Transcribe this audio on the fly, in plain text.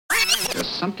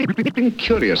There's something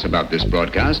curious about this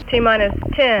broadcast. T-minus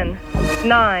 10,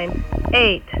 9,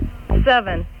 8,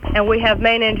 7, and we have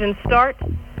main engine start.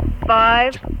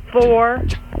 5, 4,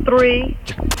 3,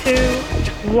 2,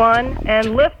 1, and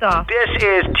liftoff. This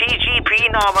is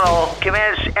TGP Nominal.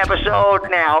 Commence episode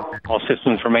now. All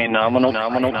systems remain nominal.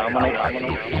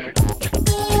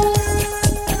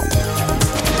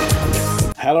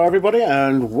 Hello everybody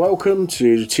and welcome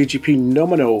to TGP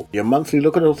Nominal, your monthly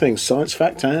look at all things science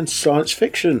fact and science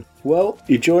fiction. Well,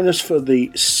 you join us for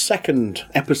the second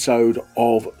episode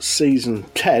of season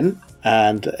 10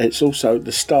 and it's also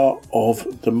the start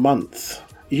of the month.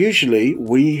 Usually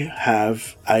we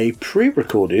have a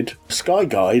pre-recorded sky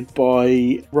guide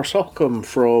by Ross Ockham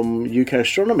from UK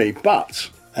Astronomy, but,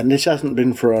 and this hasn't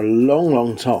been for a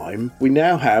long time, we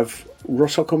now have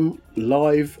Ross Ockham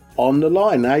live on the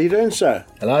line. How are you doing, sir?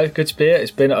 Hello, good to be here. It's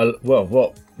been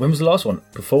when was the last one?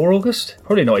 Before August?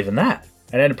 Probably not even that.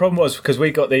 And then the problem was because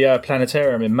we got the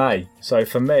planetarium in May, so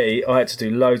for me I had to do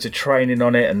loads of training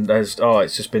on it, and it's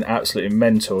just been absolutely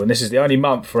mental. And this is the only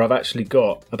month where I've actually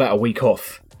got about a week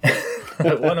off.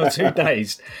 1 or 2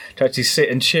 days to actually sit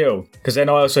and chill, because then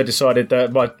I also decided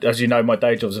that as you know, my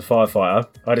day job's a firefighter.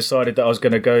 I decided that I was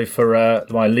going to go for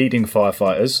my leading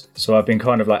firefighters, so I've been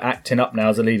kind of like acting up now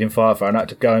as a leading firefighter, and I had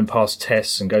to go and pass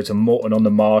tests and go to Morton on the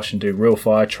Marsh and do real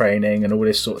fire training and all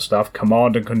this sort of stuff,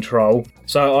 command and control.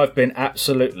 So I've been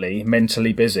absolutely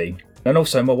mentally busy. And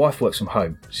also, my wife works from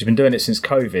home. She's been doing it since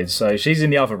COVID, so she's in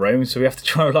the other room, so we have to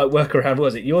try and work around, what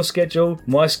is it, your schedule,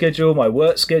 my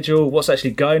work schedule, what's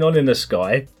actually going on in the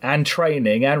sky, and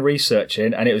training and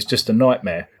researching, and it was just a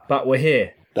nightmare. But we're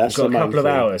here. That's We've got a couple of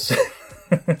hours.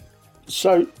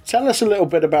 So, tell us a little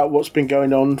bit about what's been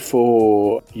going on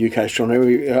for UK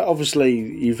Astronomy. Obviously,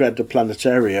 you've had the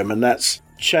planetarium, and that's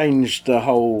changed the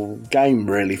whole game,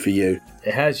 really, for you.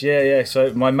 It has, yeah.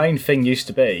 So my main thing used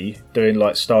to be doing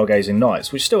stargazing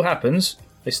nights, which still happens.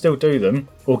 They still do them.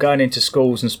 Or going into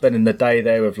schools and spending the day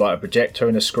there with a projector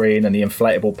and a screen and the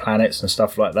inflatable planets and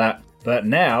stuff like that. But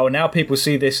now people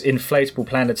see this inflatable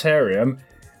planetarium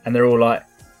and they're all like,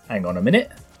 hang on a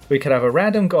minute. We could have a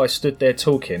random guy stood there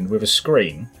talking with a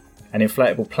screen and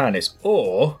inflatable planets,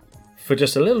 or for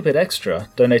just a little bit extra,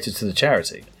 donated to the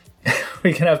charity.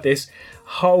 We can have this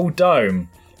whole dome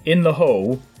in the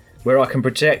hall where I can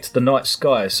project the night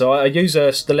sky. So I use a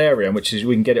Stellarium, which is,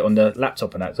 we can get it on the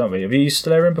laptop and that, don't we? Have you used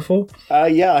Stellarium before?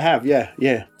 Yeah, I have,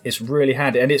 yeah. It's really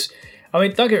handy. And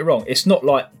don't get me wrong, it's not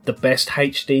like the best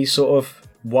HD sort of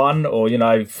one or,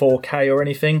 4K or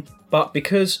anything. But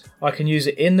because I can use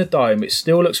it in the dome, it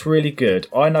still looks really good.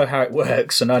 I know how it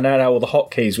works, and I now know all the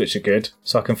hotkeys, which are good.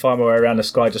 So I can find my way around the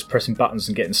sky just pressing buttons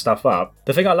and getting stuff up.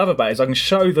 The thing I love about it is I can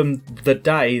show them the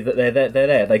day that they're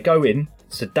there. They go in.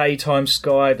 It's the daytime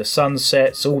sky, the sun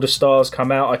sets, all the stars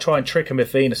come out. I try and trick them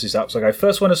if Venus is up. So I go,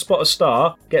 first one to spot a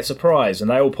star gets a prize. And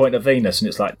they all point at Venus. And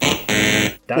it's like,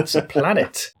 that's a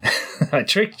planet. I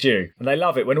tricked you. And they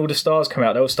love it. When all the stars come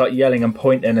out, they all start yelling and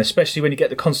pointing. Especially when you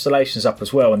get the constellations up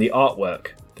as well and the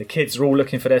artwork. The kids are all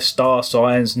looking for their star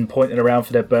signs and pointing around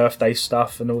for their birthday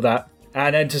stuff and all that.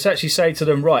 And then to actually say to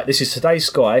them, right, this is today's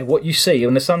sky. What you see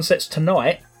when the sun sets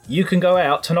tonight, you can go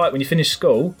out tonight when you finish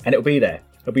school and it'll be there.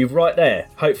 It'll be right there,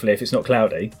 hopefully, if it's not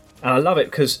cloudy. And I love it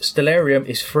because Stellarium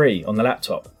is free on the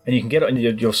laptop. And you can get it on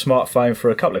your smartphone for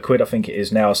a couple of quid, I think it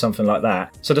is now, or something like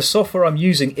that. So the software I'm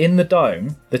using in the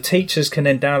dome, the teachers can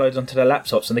then download onto their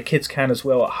laptops, and the kids can as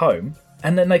well at home.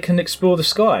 And then they can explore the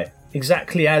sky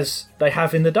exactly as they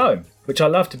have in the dome, which I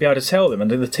love to be able to tell them.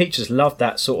 And then the teachers love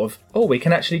that sort of, we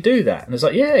can actually do that. And it's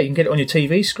like, yeah, you can get it on your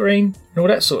TV screen and all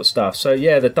that sort of stuff. So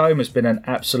yeah, the dome has been an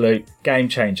absolute game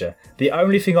changer. The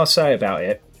only thing I say about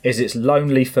it is it's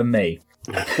lonely for me.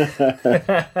 Because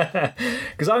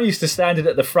I'm used to standing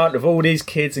at the front of all these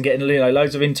kids and getting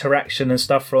loads of interaction and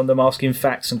stuff from them, asking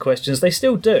facts and questions. They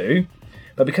still do,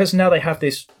 but because now they have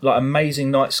this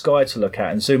amazing night sky to look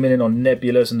at and zooming in on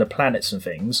nebulas and the planets and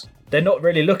things, they're not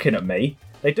really looking at me.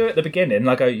 They do at the beginning, and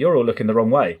I go, you're all looking the wrong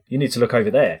way. You need to look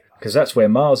over there, because that's where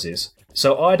Mars is.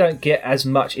 So I don't get as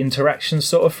much interaction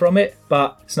sort of from it,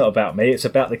 but it's not about me. It's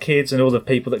about the kids and all the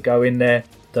people that go in there.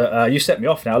 You set me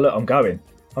off now. Look, I'm going.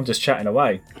 I'm just chatting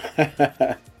away.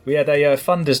 We had a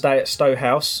funders day at Stowe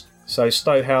House. So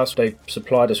Stowe House, they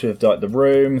supplied us with the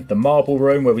room, the marble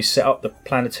room where we set up the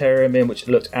planetarium in, which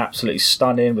looked absolutely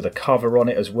stunning with a cover on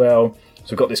it as well. So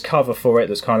we've got this cover for it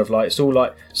that's kind of it's all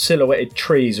silhouetted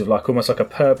trees with almost like a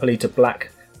purpley to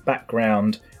black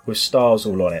background with stars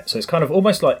all on it. So it's kind of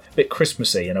almost a bit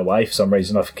Christmassy in a way, for some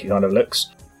reason, it kind of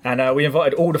looks. And we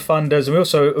invited all the funders, and we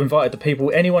also invited the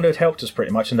people, anyone who had helped us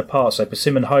pretty much in the past. So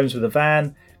Persimmon Homes with a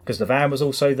van, because the van was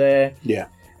also there. Yeah.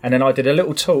 And then I did a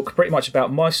little talk pretty much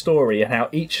about my story and how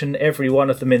each and every one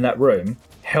of them in that room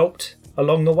helped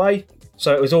along the way.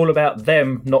 So it was all about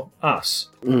them, not us.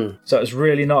 So it was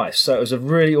really nice. So it was a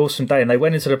really awesome day. And they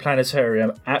went into the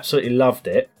planetarium, absolutely loved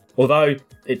it. Although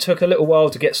it took a little while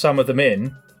to get some of them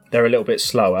in. They're a little bit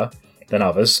slower than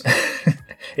others.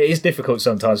 It is difficult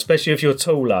sometimes, especially if you're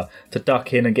taller, to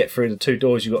duck in and get through the 2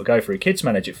 doors you've got to go through. Kids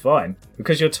manage it fine.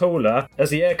 Because you're taller, as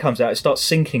the air comes out, it starts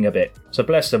sinking a bit. So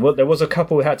bless them. Well, there was a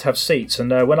couple who had to have seats,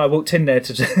 and when I walked in there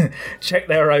to check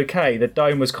they were okay, the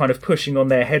dome was kind of pushing on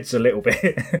their heads a little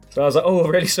bit. So I was like, oh,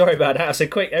 really sorry about that. I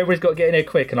said, quick, everybody's got to get in here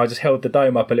quick, and I just held the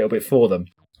dome up a little bit for them,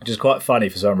 which is quite funny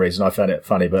for some reason. I found it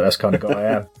funny, but that's kind of guy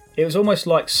I am. It was almost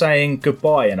like saying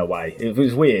goodbye in a way. It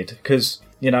was weird, because...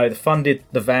 they funded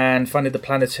the van, funded the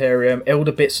planetarium, all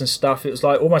the bits and stuff. It was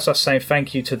like almost us saying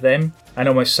thank you to them and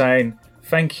almost saying,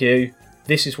 thank you,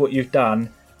 this is what you've done.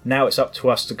 Now it's up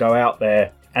to us to go out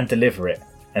there and deliver it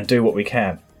and do what we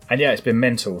can. And yeah, it's been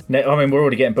mental. We're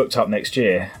already getting booked up next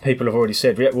year. People have already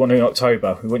said, we want you in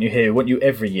October. We want you here. We want you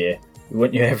every year. We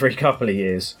want you every couple of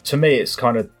years. To me, it's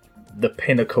kind of the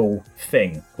pinnacle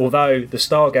thing. Although the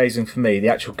stargazing for me, the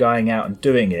actual going out and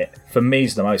doing it, for me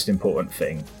is the most important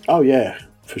thing. Oh, yeah.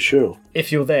 For sure.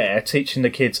 If you're there teaching the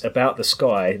kids about the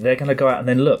sky, they're going to go out and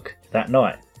then look that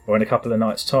night or in a couple of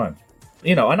nights' time.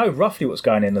 I know roughly what's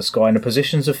going in the sky and the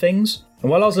positions of things. And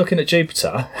while I was looking at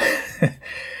Jupiter,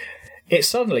 it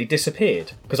suddenly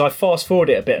disappeared because I fast forward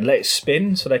it a bit and let it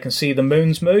spin so they can see the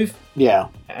moons move. Yeah.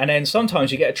 And then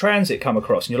sometimes you get a transit come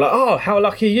across and you're like, oh, how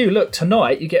lucky are you? Look,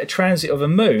 tonight you get a transit of a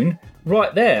moon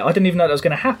right there. I didn't even know that was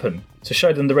going to happen, to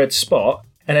show them the red spot.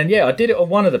 And then, I did it on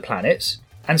one of the planets.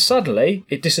 And suddenly,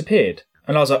 it disappeared.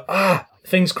 And I was like,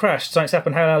 things crashed. Something's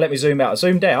happened. How now? Let me zoom out. I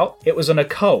zoomed out. It was an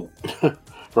occult.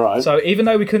 Right. So even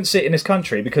though we couldn't see it in this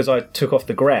country because I took off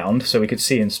the ground so we could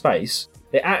see in space,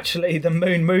 the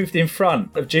moon moved in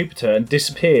front of Jupiter and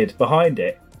disappeared behind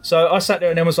it. So I sat there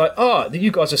and then was like,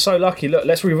 you guys are so lucky. Look,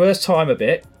 let's reverse time a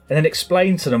bit. And then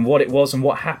explain to them what it was and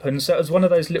what happened. So it was one of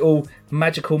those little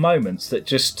magical moments that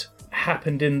just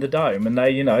happened in the dome. And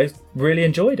they, really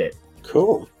enjoyed it.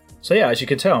 Cool. So yeah, as you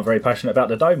can tell, I'm very passionate about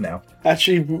the dome now.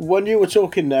 Actually, when you were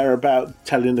talking there about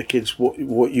telling the kids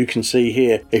what you can see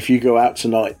here, if you go out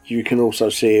tonight, you can also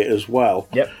see it as well.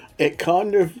 Yep. It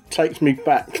kind of takes me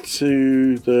back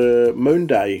to the Moon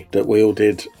Day that we all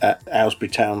did at Aylesbury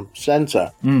Town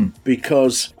Centre.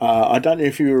 Because I don't know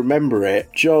if you remember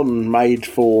it, John made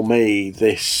for me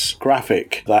this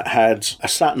graphic that had a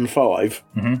Saturn V.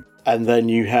 Mm-hmm. And then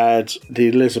you had the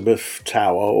Elizabeth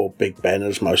Tower, or Big Ben,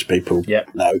 as most people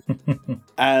know,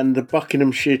 and the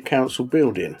Buckinghamshire Council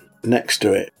building next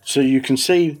to it. So you can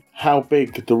see how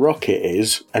big the rocket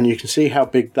is, and you can see how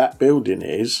big that building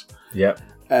is. Yep.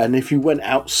 And if you went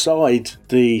outside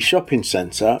the shopping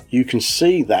centre, you can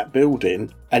see that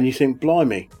building, and you think,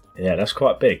 blimey. Yeah, that's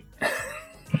quite big.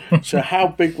 So how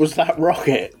big was that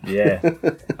rocket? Yeah.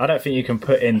 I don't think you can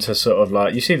put into sort of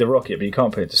like... You see the rocket, but you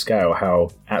can't put it to scale how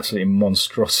absolutely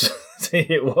monstrous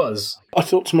it was. I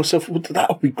thought to myself, well, that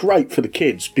would be great for the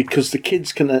kids because the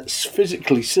kids can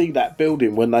physically see that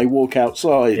building when they walk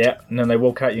outside. Yeah, and then they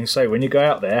walk out, you can say, when you go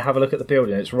out there, have a look at the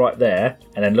building, it's right there,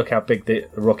 and then look how big the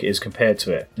rocket is compared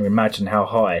to it. And imagine how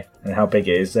high and how big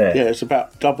it is there. Yeah, it's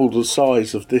about double the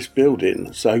size of this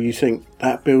building, so you think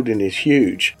that building is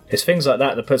huge. It's things like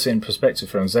that puts it in perspective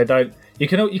for them. They don't... You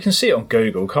can see it on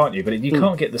Google, can't you? But you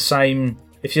can't get the same...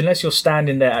 Unless you're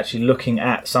standing there actually looking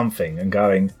at something and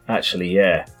going, actually,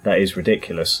 yeah, that is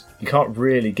ridiculous. You can't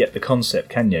really get the concept,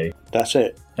 can you? That's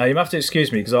it. Now, you have to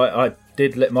excuse me because I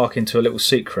did let Mark into a little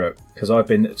secret because I've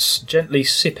been gently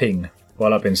sipping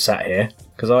while I've been sat here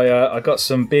because I got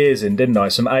some beers in, didn't I?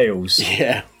 Some ales.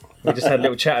 Yeah. We just had a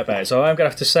little chat about it. So I'm going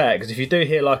to have to say it because if you do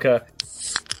hear like a...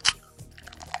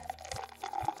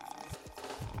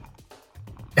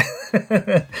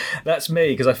 That's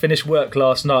me because I finished work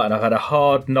last night and I've had a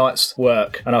hard night's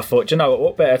work and I thought, you know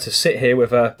what better to sit here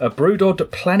with a Brewdog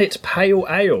Planet Pale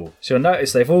Ale. So you'll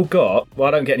notice they've all got, well,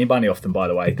 I don't get any money off them, by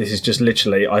the way. This is just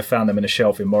literally, I found them in a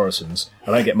shelf in Morrison's.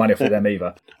 I don't get money off of them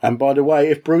either. And by the way,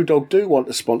 if Brewdog do want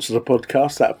to sponsor the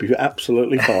podcast, that would be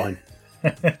absolutely fine.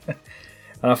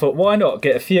 And I thought, why not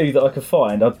get a few that I could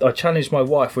find? I challenged my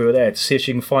wife, we were there, to see if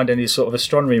she can find any sort of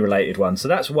astronomy-related ones. So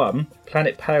that's one,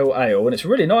 Planet Pale Ale, and it's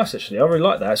really nice, actually. I really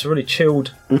like that. It's a really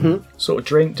chilled sort of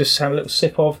drink, just have a little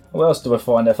sip of. What else do I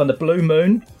find there? I found the Blue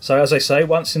Moon. So as they say,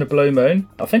 once in a blue moon.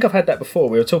 I think I've had that before.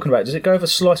 We were talking about, does it go with a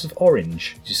slice of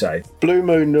orange, did you say? Blue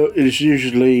Moon is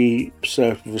usually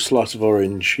served with a slice of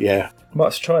orange, yeah. Might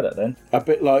have to try that then. A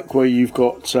bit like where you've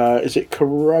got, is it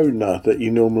Corona that you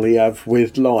normally have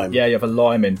with lime? Yeah, you have a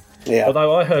lime in. Yeah.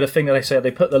 Although I heard a thing that they said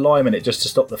they put the lime in it just to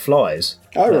stop the flies.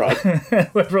 Oh, right.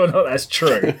 Whether or not that's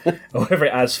true, or whether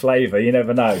it adds flavour, you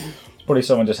never know. Probably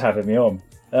someone just having me on.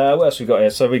 What else we got here?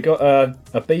 So we got a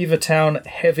Beavertown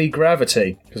heavy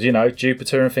gravity, because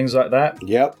Jupiter and things like that.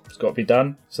 Yep. It's got to be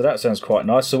done. So that sounds quite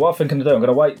nice. So what I think I'm going to do, I'm going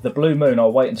to wait. The Blue Moon,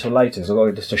 I'll wait until later, because I've got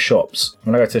to go to shops.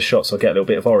 When I go to the shops, I'll get a little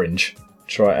bit of orange.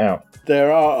 Try it out.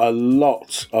 There are a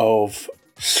lot of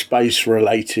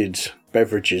space-related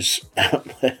beverages out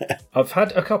there. I've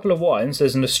had a couple of wines.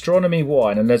 There's an astronomy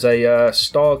wine and there's a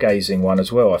stargazing one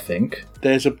as well, I think.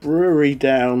 There's a brewery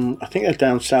down, I think they're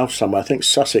down south somewhere, I think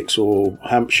Sussex or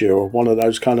Hampshire or one of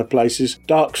those kind of places.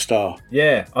 Dark Star.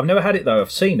 Yeah, I've never had it though,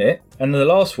 I've seen it. And the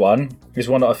last one is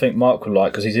one that I think Mark would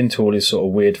like because he's into all his sort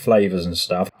of weird flavours and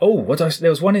stuff. Oh, there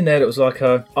was one in there that was like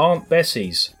a Aunt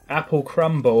Bessie's apple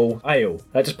crumble ale.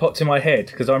 That just popped in my head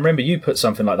because I remember you put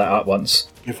something like that up once.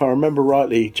 If I remember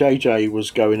rightly, JJ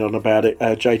was going on about it,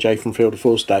 JJ from Field of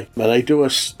Force Day. Now they do a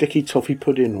sticky toffee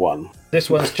pudding one. This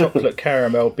one's chocolate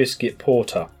caramel biscuit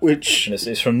porter. Which... And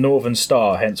it's from Northern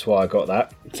Star, hence why I got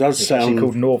that. It does it's sound... actually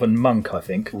called Northern Monk, I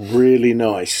think. Really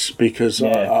nice because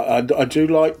I do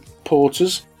like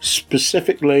porters.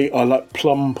 Specifically, I like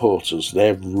plum porters.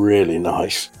 They're really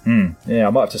nice. Yeah, I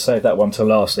might have to save that one till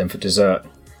last then for dessert.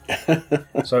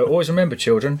 So always remember,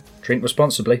 children, drink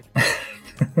responsibly.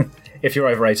 If you're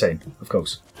over 18, of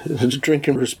course.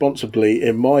 Drinking responsibly,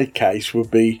 in my case,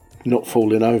 would be not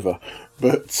falling over.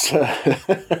 But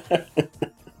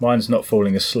mine's not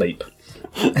falling asleep.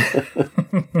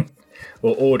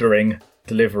 Or ordering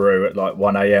Deliveroo at like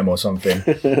 1 a.m. or something,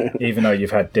 even though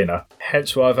you've had dinner.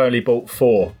 Hence why I've only bought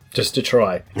 4, just to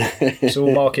try. It's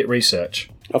all market research.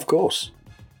 Of course.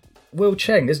 Will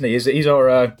Cheng, isn't he? He's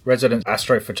our resident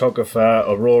astrophotographer,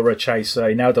 aurora chaser.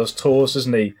 He now does tours,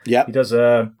 doesn't he? Yeah. He does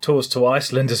tours to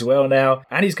Iceland as well now.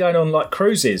 And he's going on like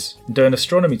cruises, doing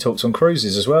astronomy talks on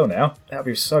cruises as well now. That'd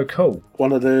be so cool.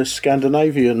 One of the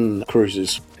Scandinavian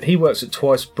cruises. He works at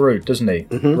Twice Brewed, doesn't he?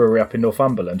 Mm-hmm. Brewery up in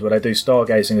Northumberland, where they do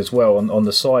stargazing as well on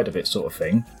the side of it, sort of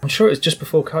thing. I'm sure it was just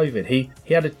before COVID. He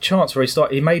had a chance where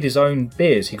he made his own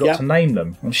beers. He got to name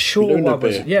them. I'm sure Luna one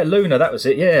was beer. Yeah, Luna. That was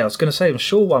it. Yeah, I was going to say I'm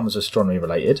sure one was astronomy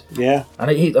related. Yeah, and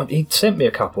he sent me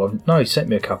a couple. No, he sent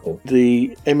me a couple.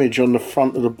 The image on the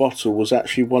front of the bottle was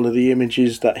actually one of the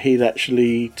images that he'd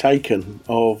actually taken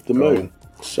of the moon.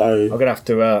 So I'm gonna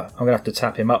have to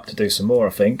tap him up to do some more. I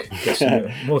think get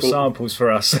some more samples for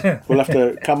us. We'll have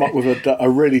to come up with a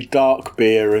really dark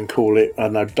beer and call it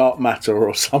dark matter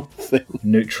or something.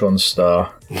 Neutron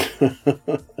Star.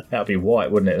 That'd be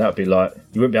white, wouldn't it? That'd be like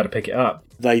you wouldn't be able to pick it up.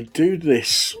 They do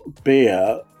this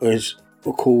beer is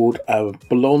called a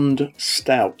blonde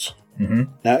stout. Mm-hmm.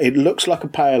 Now it looks like a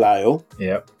pale ale.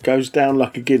 Yep. Goes down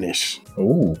like a Guinness.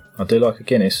 Ooh, I do like a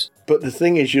Guinness. But the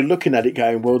thing is, you're looking at it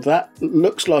going, well, that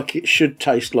looks like it should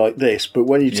taste like this. But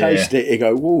when you taste it, you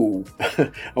go, ooh,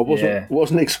 I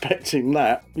wasn't expecting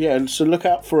that. Yeah, so look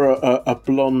out for a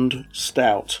blonde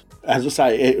stout. As I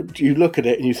say, you look at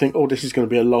it and you think, oh, this is going to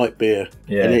be a light beer.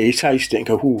 Yeah. And then you taste it and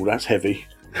go, ooh, that's heavy.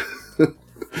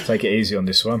 Take it easy on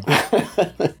this one.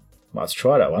 Might have to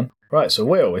try that one. Right, so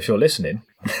Will, if you're listening.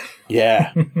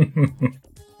 Yeah.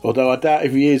 Although I doubt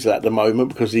if he is at the moment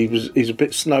because he's a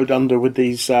bit snowed under with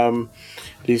these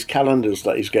calendars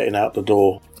that he's getting out the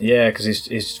door. Yeah, because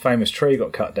his famous tree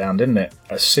got cut down, didn't it?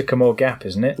 At Sycamore Gap,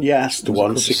 isn't it? Yeah, that's the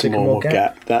one. Sycamore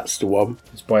Gap. That's the one.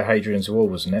 It's by Hadrian's Wall,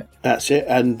 wasn't it? That's it,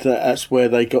 and that's where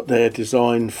they got their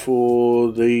design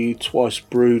for the Twice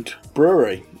Brewed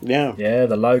brewery. Yeah. Yeah,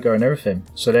 the logo and everything.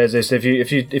 So there's this. If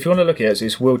you want to look at it,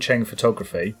 it's Will Cheng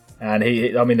Photography. And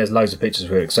there's loads of pictures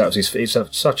of it. Except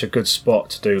it's such a good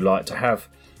spot to do, to have.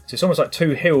 So it's almost like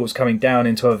two hills coming down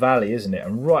into a valley, isn't it?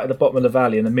 And right at the bottom of the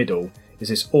valley in the middle is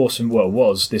this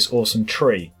awesome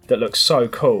tree that looks so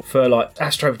cool for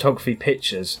astrophotography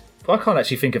pictures. But I can't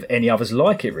actually think of any others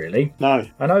like it, really. No.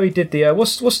 I know he did the...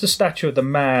 what's the statue of the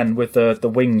man with the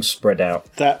wings spread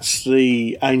out? That's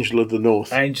the Angel of the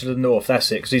North. Angel of the North,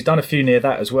 that's it. Because he's done a few near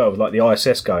that as well, like the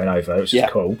ISS going over, which is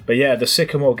cool. But yeah, the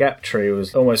Sycamore Gap tree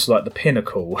was almost like the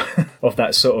pinnacle of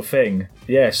that sort of thing.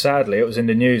 Yeah, sadly, it was in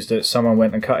the news that someone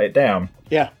went and cut it down.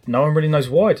 Yeah. No one really knows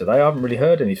why, do they? I haven't really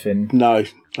heard anything. No.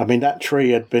 I mean, that tree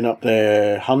had been up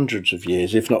there hundreds of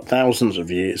years, if not thousands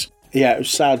of years. Yeah, it was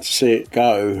sad to see it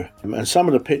go. And some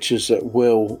of the pictures that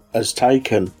Will has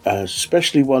taken,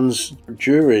 especially ones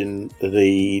during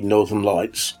the Northern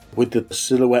Lights, with the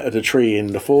silhouette of the tree in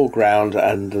the foreground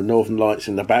and the Northern Lights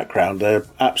in the background, they're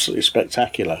absolutely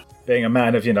spectacular. being a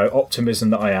man of,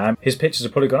 optimism that I am, his pictures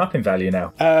have probably gone up in value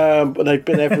now. But they've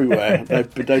been everywhere.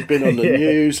 they've been on the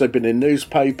news, they've been in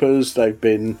newspapers, they've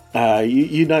been,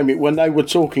 you name it. When they were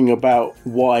talking about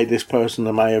why this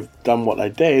person may have done what they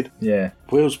did,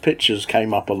 Will's pictures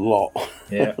came up a lot.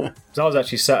 Yeah. So I was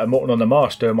actually sat at Morton on the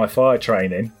Marsh doing my fire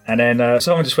training, and then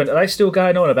someone just went, "Are they still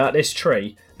going on about this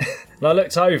tree?" And I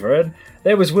looked over, and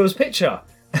there was Will's picture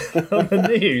on the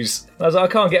news. I was like,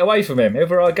 I can't get away from him.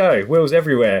 Wherever I go, Will's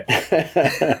everywhere.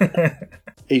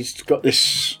 He's got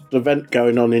this event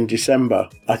going on in December.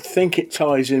 I think it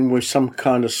ties in with some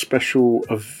kind of special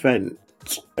event.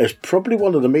 It's probably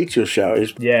one of the meteor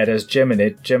showers. Yeah, there's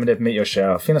Geminid meteor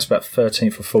shower. I think that's about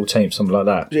 13th or 14th, something like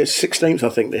that. It's 16th, I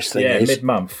think, this thing is. Yeah,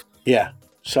 mid-month. Yeah.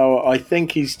 So I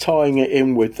think he's tying it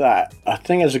in with that. I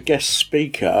think as a guest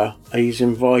speaker, he's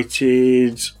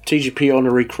invited TGP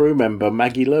honorary crew member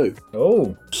Maggie Lou.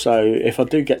 Oh. So if I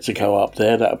do get to go up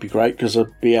there, that would be great, because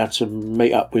I'd be able to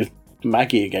meet up with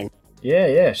Maggie again.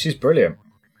 Yeah, she's brilliant.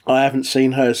 I haven't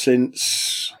seen her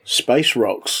since Space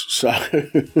Rocks, so...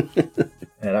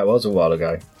 Yeah, that was a while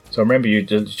ago. So I remember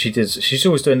she's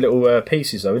always doing little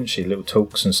pieces though, isn't she? Little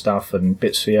talks and stuff and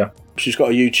bits for you. She's got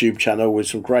a YouTube channel with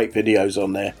some great videos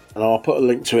on there, and I'll put a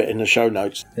link to it in the show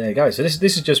notes. There you go. So this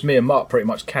is just me and Mark pretty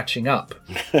much catching up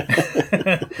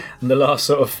in the last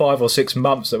sort of 5 or 6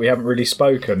 months that we haven't really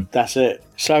spoken. That's it.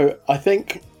 So I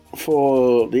think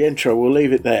for the intro, we'll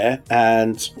leave it there,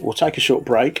 and we'll take a short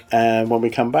break, and when we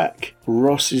come back,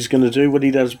 Ross is going to do what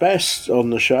he does best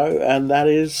on the show, and that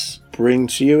is bring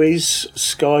to you his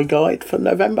Sky Guide for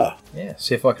November. Yeah,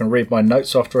 see if I can read my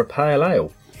notes after a pale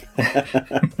ale.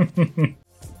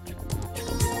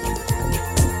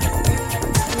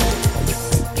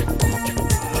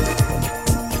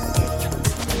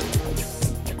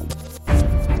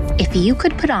 If you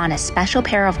could put on a special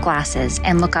pair of glasses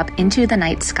and look up into the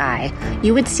night sky,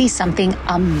 you would see something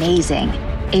amazing.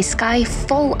 A sky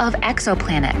full of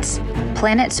exoplanets,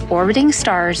 planets orbiting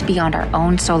stars beyond our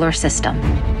own solar system.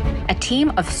 A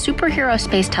team of superhero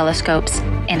space telescopes,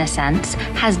 in a sense,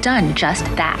 has done just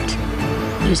that.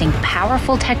 Using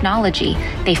powerful technology,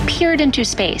 they've peered into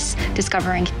space,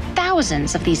 discovering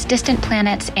thousands of these distant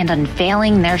planets and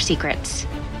unveiling their secrets.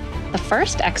 The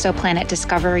first exoplanet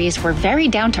discoveries were very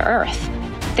down to earth.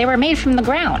 They were made from the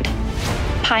ground.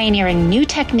 Pioneering new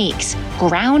techniques,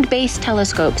 ground-based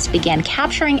telescopes began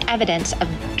capturing evidence of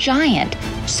giant,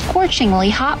 scorchingly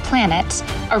hot planets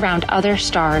around other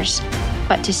stars.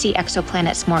 But to see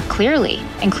exoplanets more clearly,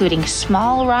 including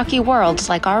small rocky worlds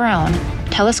like our own,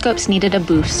 telescopes needed a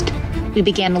boost. We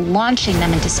began launching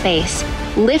them into space,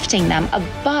 lifting them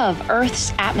above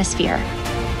Earth's atmosphere.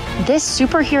 This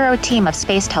superhero team of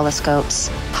space telescopes,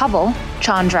 Hubble,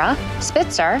 Chandra,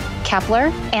 Spitzer,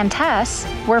 Kepler, and TESS,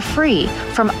 were free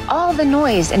from all the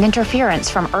noise and interference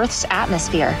from Earth's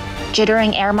atmosphere,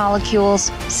 jittering air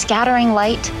molecules, scattering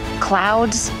light,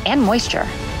 clouds, and moisture.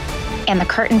 And the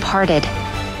curtain parted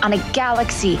on a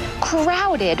galaxy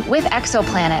crowded with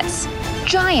exoplanets.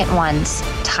 Giant ones,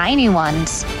 tiny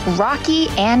ones, rocky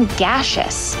and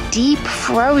gaseous, deep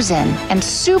frozen and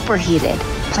superheated,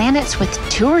 planets with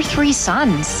 2 or 3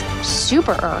 suns,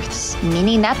 super Earths,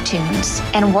 mini Neptunes,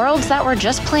 and worlds that were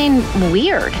just plain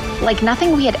weird, like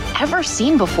nothing we had ever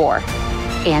seen before.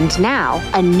 And now,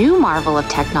 a new marvel of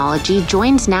technology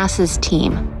joins NASA's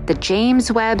team, the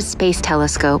James Webb Space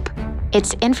Telescope.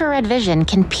 Its infrared vision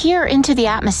can peer into the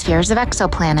atmospheres of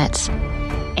exoplanets,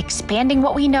 expanding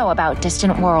what we know about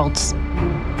distant worlds.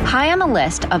 High on the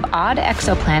list of odd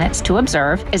exoplanets to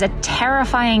observe is a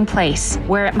terrifying place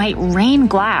where it might rain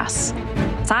glass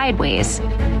sideways.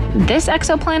 This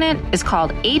exoplanet is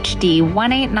called HD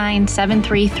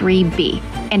 189733b,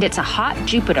 and it's a hot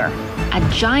Jupiter, a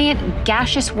giant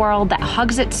gaseous world that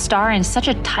hugs its star in such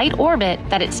a tight orbit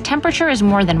that its temperature is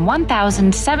more than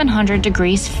 1,700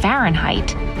 degrees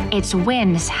Fahrenheit. Its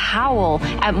winds howl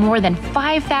at more than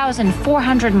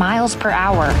 5,400 miles per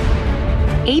hour.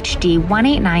 HD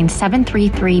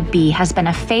 189733b has been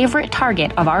a favorite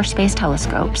target of our space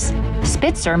telescopes.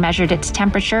 Spitzer measured its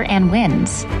temperature and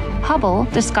winds. Hubble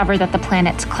discovered that the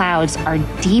planet's clouds are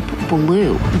deep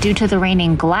blue due to the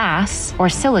raining glass or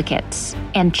silicates.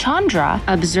 And Chandra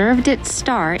observed its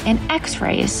star in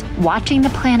X-rays, watching the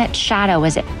planet's shadow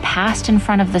as it passed in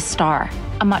front of the star.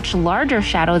 A much larger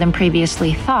shadow than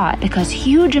previously thought because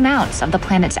huge amounts of the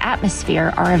planet's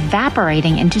atmosphere are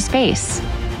evaporating into space.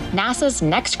 NASA's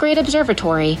next great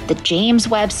observatory, the James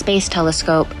Webb Space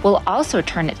Telescope, will also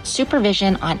turn its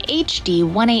supervision on HD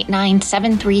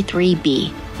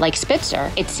 189733b. Like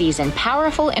Spitzer, it sees in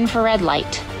powerful infrared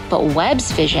light, but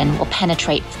Webb's vision will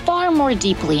penetrate far more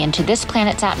deeply into this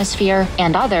planet's atmosphere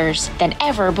and others than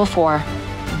ever before.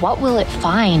 what will it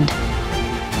find?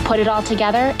 Put it all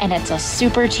together and it's a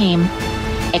super team.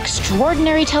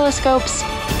 Extraordinary telescopes,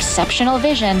 exceptional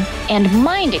vision, and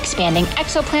mind-expanding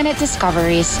exoplanet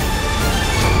discoveries.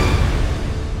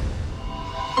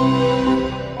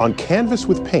 On canvas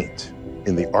with paint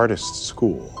in the artist's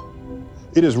school,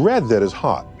 it is red that is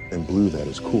hot and blue that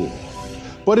is cool.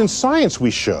 But in science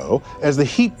we show, as the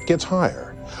heat gets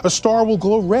higher, a star will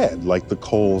glow red like the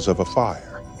coals of a fire.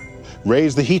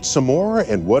 Raise the heat some more,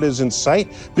 and what is in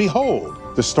sight? Behold,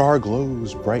 the star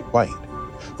glows bright white.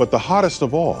 But the hottest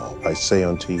of all, I say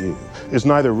unto you, is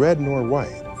neither red nor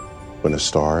white, when a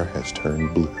star has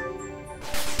turned blue.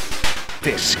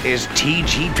 This is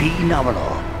TGP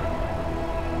Nominal.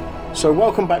 So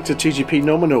welcome back to TGP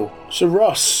Nominal. So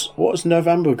Ross, what has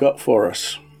November got for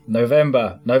us?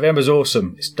 November's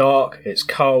awesome. It's dark, it's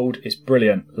cold, it's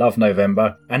brilliant. Love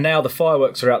November. And now the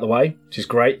fireworks are out the way, which is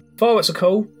great. Fireworks are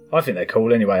cool. I think they're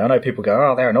cool anyway. I know people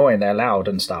go, oh, they're annoying, they're loud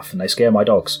and stuff, and they scare my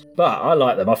dogs. But I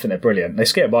like them. I think they're brilliant. They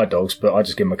scare my dogs, but I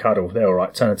just give them a cuddle. They're all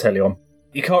right. Turn the telly on.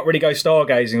 You can't really go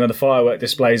stargazing when the firework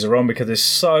displays are on because there's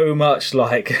so much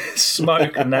like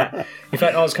smoke and that. In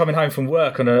fact, I was coming home from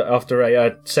work after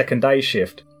a second day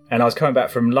shift, and I was coming back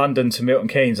from London to Milton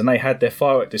Keynes, and they had their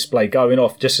firework display going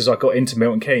off just as I got into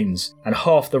Milton Keynes, and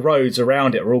half the roads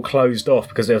around it were all closed off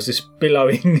because there was this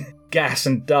billowing gas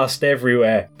and dust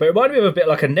everywhere. But it reminded me of a bit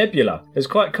like a nebula. It was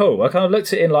quite cool. I kind of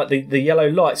looked at it in like the yellow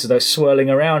lights as they were swirling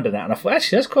around and that, and I thought,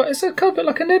 actually, it's a kind of bit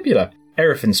like a nebula.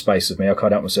 Everything's space with me, I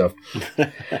can't help myself.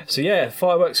 So yeah,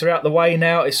 fireworks are out the way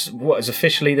now. It's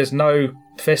officially, there's no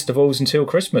festivals until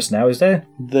Christmas now, is there?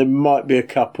 There might be a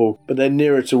couple, but they're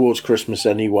nearer towards Christmas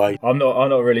anyway. I'm not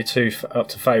really too up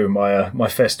to favour with my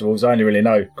festivals. I only really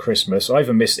know Christmas. I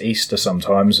even miss Easter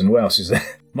sometimes, and what else is there?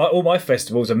 All my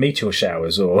festivals are meteor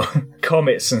showers or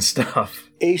comets and stuff.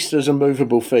 Easter's a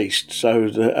movable feast, so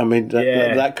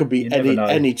that could be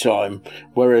any time.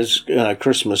 Whereas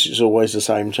Christmas is always the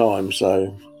same time.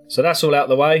 So that's all out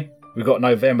the way. We've got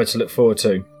November to look forward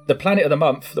to. The planet of the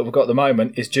month that we've got at the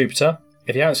moment is Jupiter.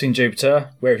 If you haven't seen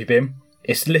Jupiter, where have you been?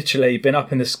 It's literally been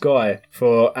up in the sky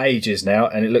for ages now,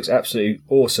 and it looks absolutely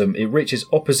awesome. It reaches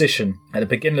opposition at the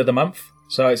beginning of the month,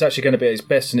 so it's actually going to be at its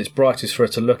best and its brightest for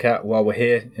us to look at while we're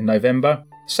here in November.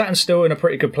 Saturn's still in a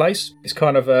pretty good place. It's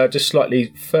kind of just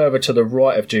slightly further to the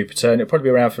right of Jupiter, and it'll probably be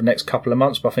around for the next couple of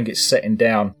months, but I think it's setting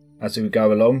down as we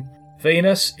go along.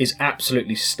 Venus is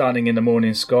absolutely stunning in the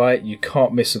morning sky. You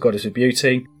can't miss the goddess of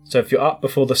beauty. So if you're up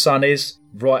before the sun is,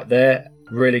 right there,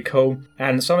 really cool.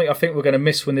 And something I think we're going to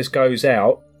miss when this goes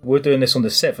out, we're doing this on the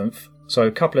 7th, so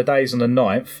a couple of days on the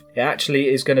 9th, it actually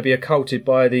is going to be occulted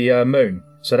by the moon.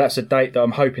 So that's a date that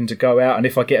I'm hoping to go out, and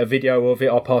if I get a video of it,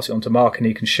 I'll pass it on to Mark and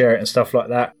he can share it and stuff like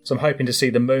that. So I'm hoping to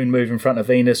see the moon move in front of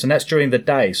Venus, and that's during the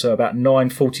day, so about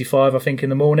 9:45 I think in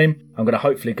the morning. I'm going to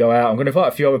hopefully go out. I'm going to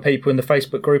invite a few other people in the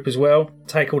Facebook group as well,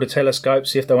 take all the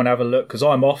telescopes, see if they want to have a look, because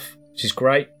I'm off, which is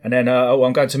great. And then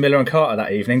I'm going to Miller and Carter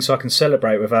that evening, so I can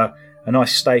celebrate with a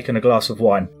nice steak and a glass of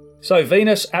wine. So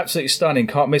Venus, absolutely stunning,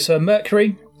 can't miss her.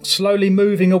 Mercury, slowly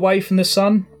moving away from the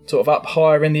sun, sort of up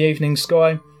higher in the evening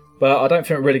sky. But I don't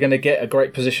think we're really going to get a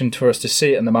great position for us to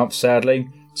see it in the month, sadly.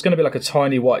 It's going to be like a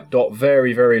tiny white dot,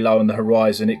 very, very low on the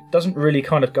horizon. It doesn't really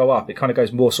kind of go up. It kind of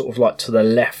goes more sort of like to the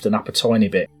left and up a tiny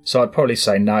bit. So I'd probably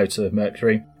say no to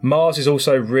Mercury. Mars is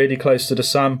also really close to the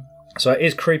sun. So it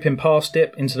is creeping past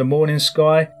it into the morning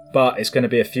sky. But it's going to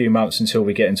be a few months until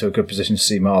we get into a good position to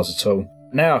see Mars at all.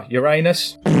 Now,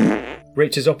 Uranus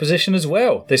reaches opposition as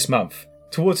well this month.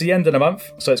 Towards the end of the month,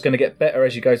 so it's going to get better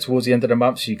as you go towards the end of the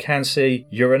month, so you can see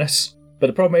Uranus. But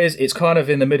the problem is, it's kind of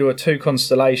in the middle of two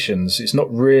constellations. It's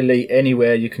not really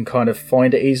anywhere you can kind of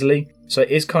find it easily. So it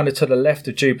is kind of to the left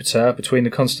of Jupiter, between the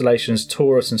constellations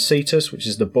Taurus and Cetus, which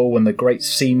is the bull and the great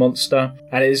sea monster.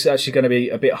 And it is actually going to be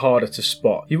a bit harder to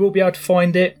spot. You will be able to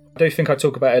find it. I do think I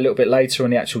talk about it a little bit later on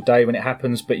the actual day when it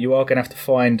happens, but you are going to have to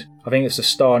find, I think it's a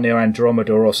star near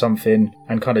Andromeda or something,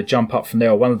 and kind of jump up from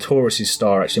there. One of Taurus's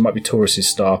star, actually, it might be Taurus's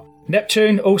star.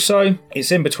 Neptune also,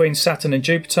 it's in between Saturn and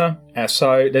Jupiter,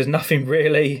 so there's nothing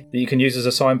really that you can use as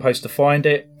a signpost to find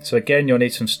it. So again, you'll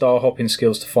need some star hopping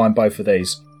skills to find both of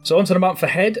these. So on to the month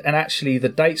ahead, and actually the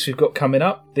dates we've got coming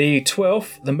up. The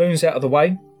 12th, the moon's out of the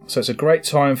way. So it's a great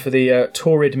time for the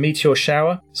Taurid meteor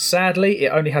shower. Sadly, it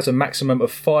only has a maximum of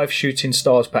 5 shooting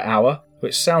stars per hour,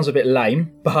 which sounds a bit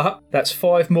lame, but that's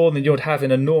 5 more than you'd have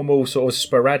in a normal sort of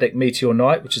sporadic meteor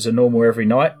night, which is a normal every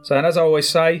night. So, and as I always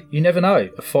say, you never know.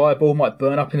 A fireball might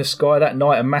burn up in the sky that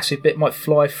night, a massive bit might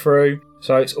fly through.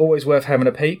 So it's always worth having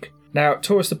a peek. Now,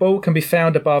 Taurus the Bull can be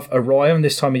found above Orion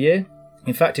this time of year.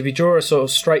 In fact, if you draw a sort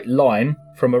of straight line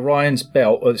from Orion's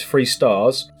belt, or its 3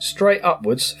 stars, straight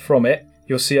upwards from it,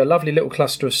 you'll see a lovely little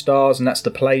cluster of stars, and that's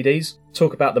the Pleiades.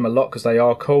 Talk about them a lot because they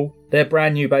are cool. They're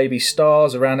brand new baby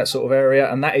stars around that sort of area,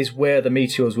 and that is where the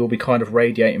meteors will be kind of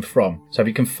radiating from. So if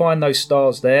you can find those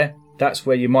stars there, that's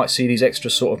where you might see these extra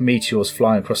sort of meteors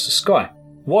flying across the sky.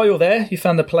 While you're there, you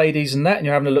found the Pleiades and that, and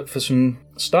you're having a look for some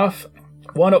stuff.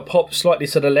 Why not pop slightly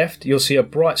to the left? You'll see a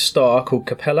bright star called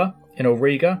Capella in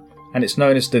Auriga, and it's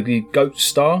known as the goat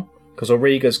star, because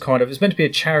Auriga's kind of, it's meant to be a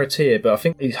charioteer, but I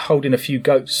think he's holding a few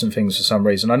goats and things for some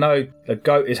reason. I know a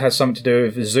goat has something to do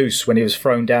with Zeus. When he was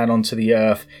thrown down onto the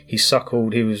earth, he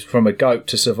was from a goat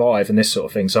to survive and this sort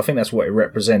of thing. So I think that's what it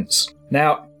represents.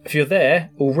 Now, if you're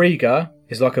there, Auriga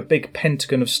is like a big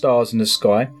pentagon of stars in the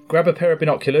sky. Grab a pair of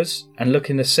binoculars and look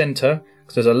in the centre,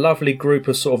 because there's a lovely group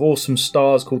of sort of awesome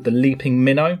stars called the Leaping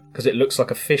Minnow, because it looks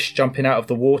like a fish jumping out of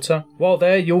the water. While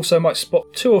there, you also might spot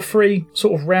 2 or 3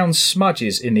 sort of round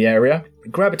smudges in the area.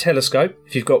 Grab a telescope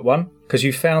if you've got one, because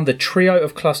you found the trio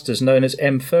of clusters known as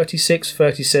M36,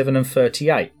 37 and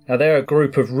 38. Now they're a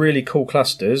group of really cool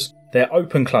clusters. They're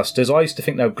open clusters. I used to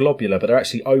think they were globular, but they're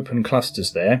actually open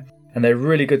clusters there. And they're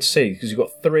really good to see because you've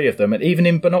got 3 of them. And even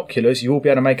in binoculars, you will be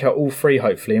able to make out all 3,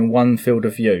 hopefully, in one field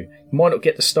of view. You might not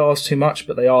get the stars too much,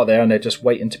 but they are there and they're just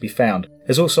waiting to be found.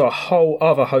 There's also a whole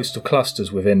other host of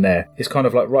clusters within there. It's kind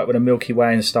of like right where the Milky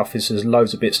Way and stuff is, there's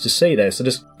loads of bits to see there. So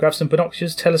just grab some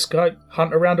binoculars, telescope,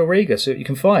 hunt around Auriga, see what you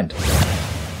can find.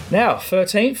 Now,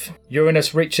 13th,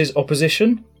 Uranus reaches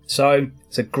opposition. So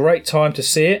it's a great time to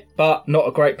see it, but not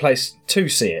a great place to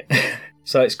see it.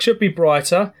 So it should be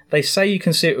brighter. They say you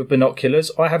can see it with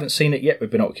binoculars. I haven't seen it yet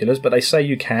with binoculars, but they say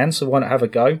you can, so why not have a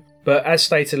go? But as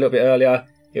stated a little bit earlier,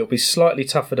 it'll be slightly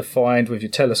tougher to find with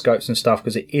your telescopes and stuff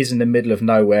because it is in the middle of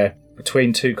nowhere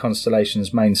between 2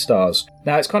 constellations' main stars.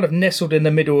 Now it's kind of nestled in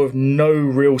the middle of no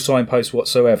real signpost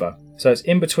whatsoever. So it's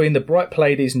in between the bright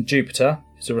Pleiades and Jupiter.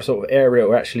 It's a sort of area it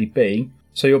will actually be.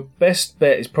 So your best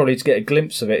bet is probably to get a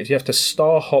glimpse of it if you have to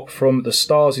star hop from the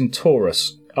stars in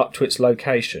Taurus up to its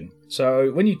location.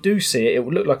 So when you do see it, it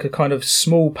will look like a kind of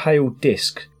small pale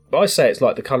disc. But I say it's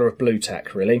like the colour of blue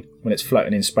tack, really, when it's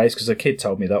floating in space, because a kid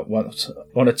told me that once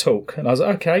on a talk. And I was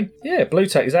like, okay, yeah, blue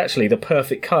tack is actually the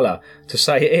perfect colour to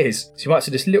say it is. So you might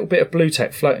see this little bit of blue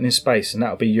tack floating in space, and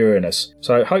that'll be Uranus.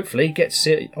 So hopefully, get to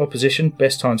see it opposition.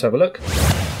 Best time to have a look.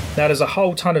 Now, there's a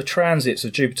whole ton of transits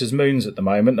of Jupiter's moons at the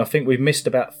moment. I think we've missed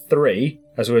about 3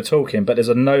 as we were talking, but there's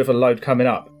a nova load coming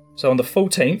up. So on the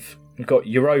 14th, we've got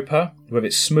Europa with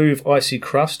its smooth icy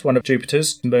crust, one of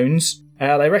Jupiter's moons.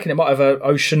 They reckon it might have an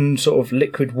ocean sort of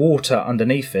liquid water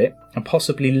underneath it and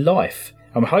possibly life.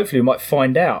 And hopefully we might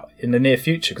find out in the near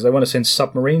future because they want to send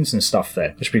submarines and stuff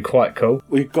there, which would be quite cool.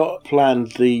 We've got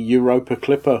planned the Europa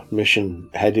Clipper mission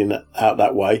heading out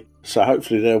that way. So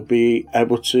hopefully they'll be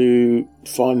able to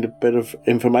find a bit of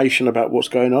information about what's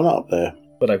going on up there.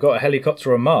 But they've got a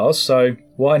helicopter on Mars, so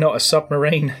why not a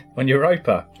submarine on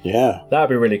Europa? Yeah. That'd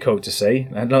be really cool to see.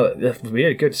 And it'd be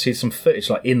really good to see some footage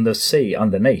like in the sea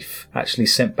underneath actually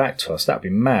sent back to us. That'd be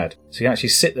mad. So you can actually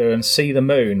sit there and see the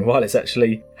moon while it's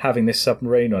actually having this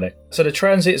submarine on it. So the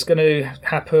transit's going to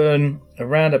happen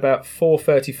around about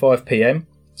 4:35 p.m.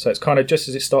 So it's kind of just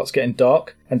as it starts getting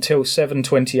dark until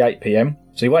 7:28 p.m.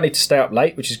 So you won't need to stay up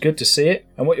late, which is good to see it.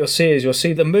 And what you'll see is you'll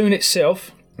see the moon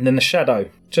itself and then the shadow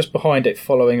just behind it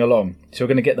following along. So you're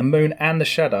going to get the moon and the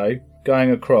shadow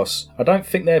going across. I don't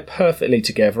think they're perfectly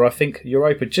together. I think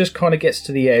Europa just kind of gets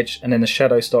to the edge and then the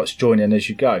shadow starts joining as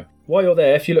you go. While you're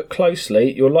there, if you look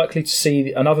closely, you're likely to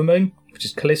see another moon, which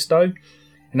is Callisto,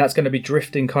 and that's going to be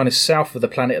drifting kind of south of the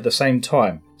planet at the same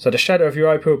time. So the shadow of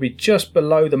Europa will be just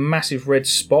below the massive red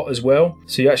spot as well.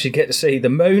 So you actually get to see the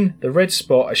moon, the red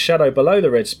spot, a shadow below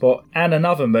the red spot, and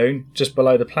another moon just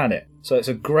below the planet. So it's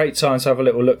a great time to have a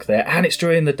little look there, and it's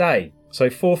during the day. So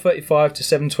 4:35 to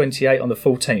 7:28 on the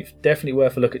 14th. Definitely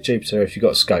worth a look at Jupiter if you've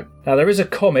got a scope. Now there is a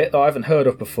comet that I haven't heard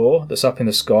of before that's up in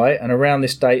the sky, and around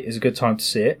this date is a good time to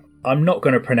see it. I'm not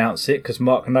going to pronounce it because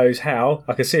Mark knows how.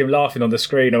 I can see him laughing on the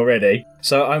screen already.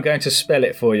 So I'm going to spell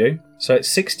it for you. So it's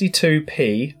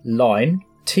 62P line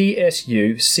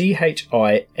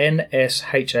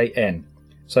TSUCHINSHAN.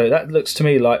 So that looks to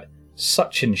me like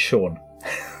Suchin Sean.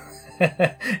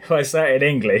 If I say it in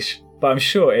English. But I'm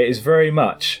sure it is very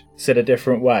much said a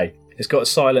different way. It's got a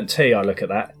silent T, I look at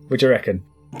that. What do you reckon?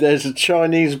 There's a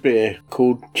Chinese beer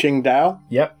called Qingdao.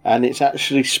 Yep. And it's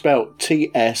actually spelt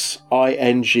TSINGTAO.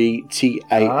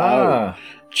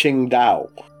 Qingdao.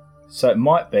 So it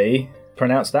might be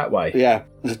pronounced that way. Yeah.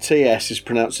 The TS is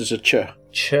pronounced as a ch.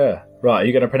 Ch. Right, are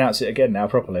you going to pronounce it again now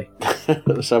properly?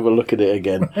 Let's have a look at it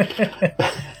again.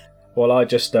 Well, I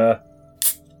just...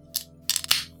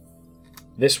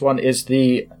 This one is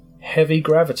the Heavy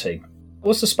Gravity.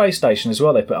 What's the space station as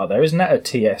well they put up there? Isn't that a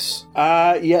TS?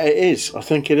 Yeah, it is. I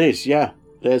think it is, yeah.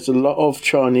 There's a lot of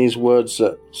Chinese words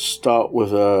that start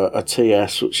with a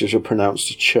TS, which is pronounced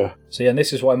a ch. See, and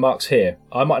this is why Mark's here.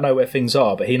 I might know where things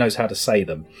are, but he knows how to say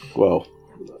them. Well,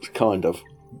 kind of.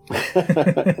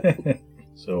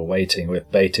 So waiting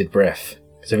with bated breath.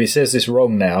 Because if he says this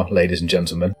wrong now, ladies and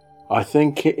gentlemen... I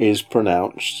think it is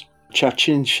pronounced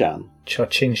Cha-Chin-Shan.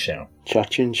 Cha-Chin-Shan.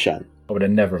 Cha-Chin-Shan. I would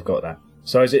have never have got that.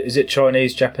 So is it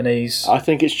Chinese, Japanese? I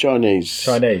think it's Chinese.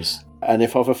 Chinese. And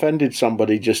if I've offended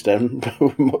somebody just then,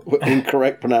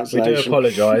 incorrect pronunciation... We do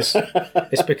apologise.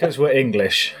 It's because we're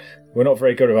English. We're not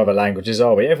very good with other languages,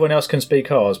 are we? Everyone else can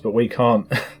speak ours, but we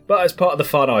can't. But it's part of the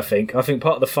fun, I think. I think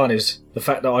part of the fun is the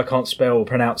fact that I can't spell or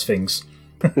pronounce things.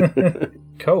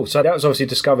 Cool. So that was obviously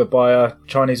discovered by a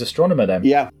Chinese astronomer then.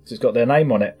 Yeah. It's got their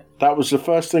name on it. That was the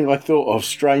first thing I thought of,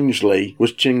 strangely,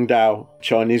 was Qingdao,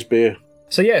 Chinese beer.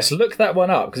 So yes, look that one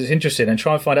up because it's interesting and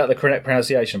try and find out the correct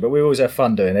pronunciation, but we always have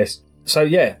fun doing this. So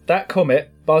yeah, that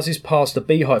comet buzzes past the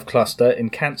Beehive cluster in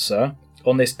Cancer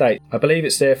on this date. I believe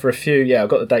it's there for a few, I've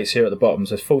got the dates here at the bottom,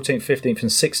 so 14th, 15th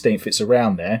and 16th, it's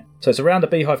around there. So it's around the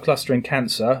Beehive cluster in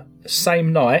Cancer,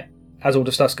 same night as all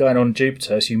the stuff's going on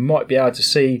Jupiter, so you might be able to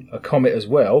see a comet as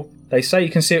well. They say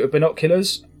you can see it with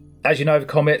binoculars. As you know, with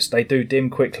comets, they do dim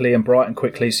quickly and brighten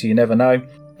quickly, so you never know.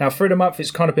 Now, through the month,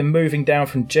 it's kind of been moving down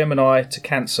from Gemini to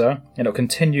Cancer, and it'll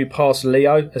continue past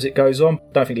Leo as it goes on.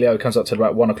 I don't think Leo comes up till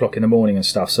about 1 o'clock in the morning and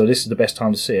stuff, so this is the best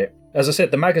time to see it. As I said,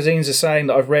 the magazines are saying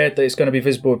that I've read that it's going to be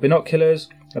visible with binoculars.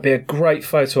 It'll be a great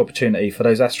photo opportunity for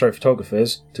those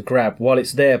astrophotographers to grab while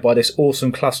it's there by this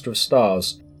awesome cluster of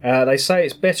stars. They say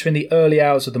it's better in the early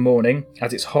hours of the morning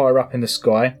as it's higher up in the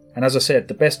sky. And as I said,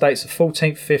 the best dates are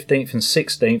 14th, 15th and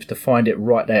 16th to find it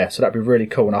right there. So that'd be really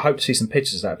cool. And I hope to see some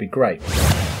pictures. That'd be great.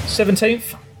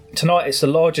 17th. Tonight it's the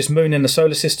largest moon in the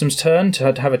solar system's turn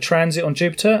to have a transit on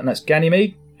Jupiter. And that's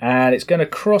Ganymede. And it's going to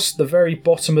cross the very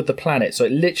bottom of the planet. So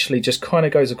it literally just kind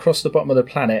of goes across the bottom of the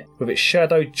planet with its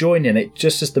shadow joining it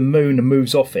just as the moon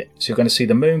moves off it. So you're going to see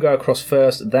the moon go across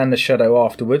first, then the shadow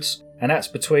afterwards. And that's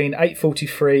between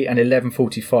 8:43 and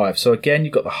 11:45. So again,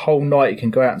 you've got the whole night you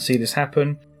can go out and see this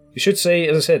happen. You should see,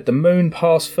 as I said, the moon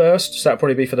pass first. So that'll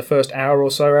probably be for the first hour or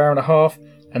so, hour and a half.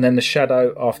 And then the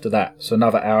shadow after that. So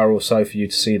another hour or so for you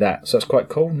to see that. So that's quite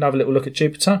cool. Another little look at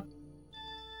Jupiter.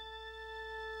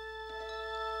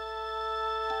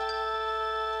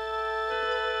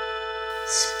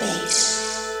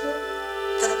 Space,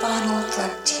 the final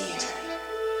frontier.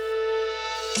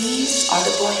 These are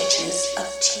the voyages of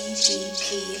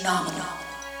TGP Nominal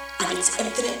and its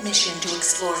infinite mission to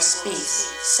explore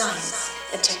space, science,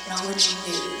 and technology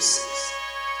news.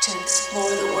 To explore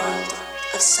the world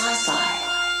of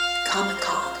sci-fi,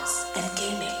 comic-cons, and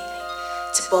gaming.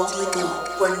 To boldly go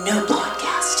where no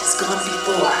podcast has gone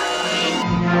before.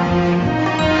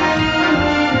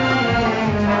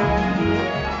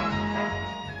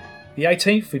 The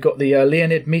 18th, we've got the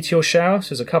Leonid meteor shower. So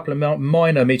there's a couple of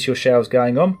minor meteor showers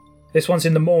going on. This one's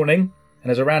in the morning, and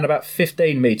there's around about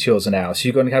 15 meteors an hour. So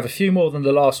you're going to have a few more than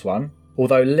the last one.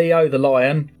 Although Leo, the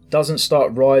lion, doesn't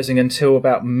start rising until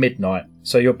about midnight.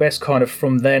 So you're best kind of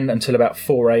from then until about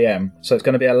 4 a.m. So it's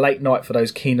going to be a late night for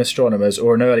those keen astronomers,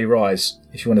 or an early rise,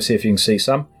 if you want to see if you can see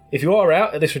some. If you are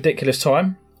out at this ridiculous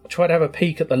time, try to have a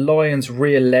peek at the lion's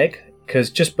rear leg,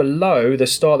 because just below the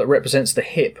star that represents the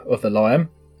hip of the lion,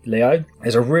 Leo,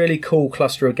 there's a really cool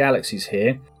cluster of galaxies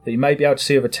here that you may be able to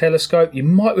see with a telescope. You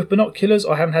might with binoculars.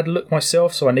 I haven't had a look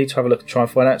myself, so I need to have a look and try and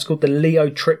find out. It's called the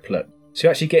Leo triplet. So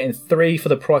you're actually getting 3 for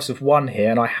the price of 1 here,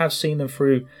 and I have seen them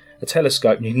through a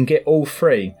telescope, and you can get all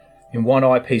 3 in one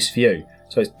eyepiece view.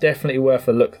 So it's definitely worth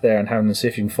a look there and having to see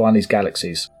if you can find these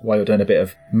galaxies while you're doing a bit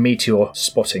of meteor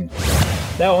spotting.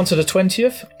 Now on to the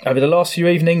 20th. Over the last few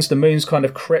evenings, the moon's kind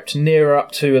of crept nearer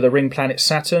up to the ring planet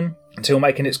Saturn until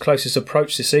making its closest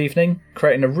approach this evening,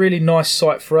 creating a really nice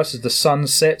sight for us as the sun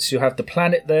sets. You'll have the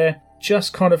planet there,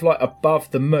 just kind of like above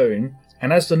the moon,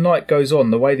 and as the night goes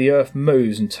on, the way the Earth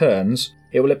moves and turns,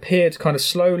 it will appear to kind of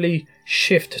slowly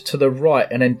shift to the right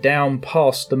and then down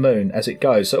past the moon as it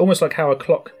goes. So almost like how a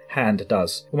clock hand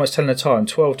does, almost telling the time,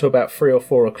 12 to about 3 or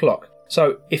 4 o'clock.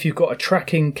 So if you've got a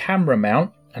tracking camera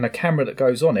mount and a camera that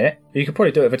goes on it, you could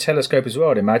probably do it with a telescope as well,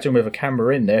 I'd imagine, with a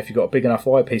camera in there if you've got a big enough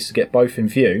eyepiece to get both in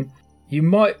view. You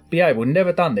might be able,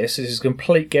 never done this is a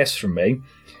complete guess from me,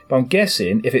 but I'm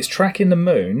guessing if it's tracking the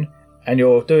moon and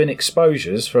you're doing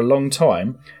exposures for a long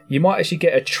time, you might actually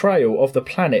get a trail of the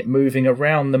planet moving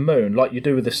around the moon like you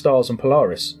do with the stars on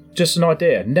Polaris. Just an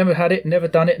idea. Never had it, never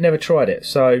done it, never tried it.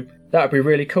 So that would be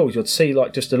really cool. You'd see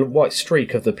like just a white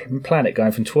streak of the planet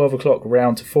going from 12 o'clock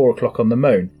round to 4 o'clock on the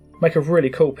moon. Make a really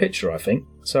cool picture, I think.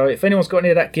 So if anyone's got any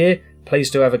of that gear, please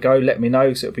do have a go. Let me know,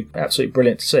 because it'll be absolutely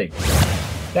brilliant to see.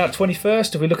 Now,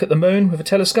 21st, if we look at the moon with a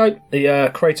telescope,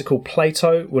 the crater called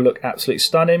Plato will look absolutely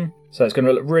stunning. So it's going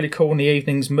to look really cool in the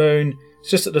evening's moon. It's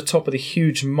just at the top of the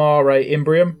huge Mare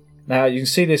Imbrium. Now, you can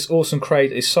see this awesome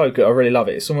crater is so good. I really love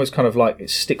it. It's almost kind of like it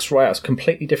sticks right out. It's a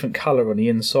completely different colour on the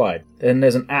inside. Then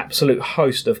there's an absolute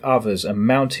host of others and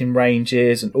mountain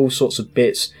ranges and all sorts of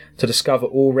bits to discover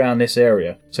all around this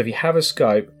area. So if you have a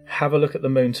scope, have a look at the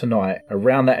moon tonight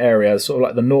around that area, sort of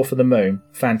like the north of the moon.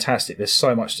 Fantastic. There's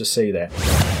so much to see there.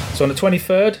 So on the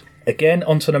 23rd, again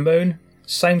onto the moon.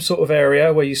 Same sort of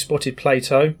area where you spotted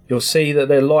Plato. You'll see that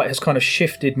the light has kind of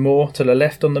shifted more to the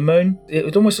left on the moon.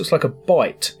 It almost looks like a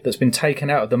bite that's been taken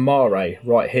out of the Mare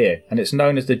right here. And it's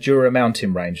known as the Jura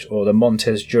mountain range, or the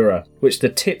Montes Jura, which the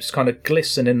tips kind of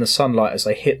glisten in the sunlight as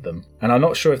they hit them. And I'm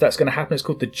not sure if that's going to happen. It's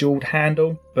called the jeweled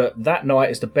handle. But that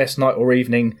night is the best night or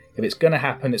evening. If it's going to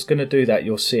happen, it's going to do that.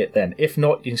 You'll see it then. If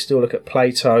not, you can still look at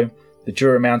Plato, the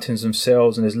Jura mountains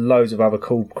themselves, and there's loads of other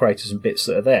cool craters and bits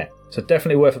that are there. So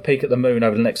definitely worth a peek at the moon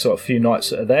over the next sort of few nights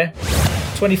that are there.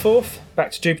 24th,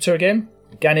 back to Jupiter again.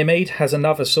 Ganymede has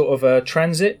another sort of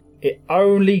transit. It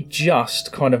only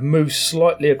just kind of moves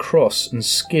slightly across and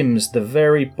skims the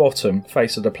very bottom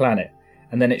face of the planet.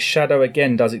 And then its shadow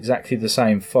again does exactly the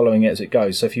same, following it as it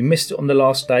goes. So if you missed it on the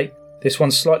last date, this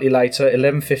one's slightly later,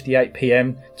 11:58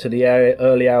 p.m. to the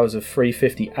early hours of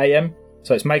 3:50 a.m.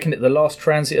 So it's making it the last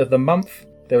transit of the month.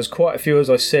 There was quite a few, as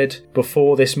I said,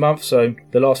 before this month, so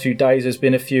the last few days there's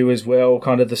been a few as well,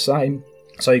 kind of the same.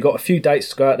 So you've got a few dates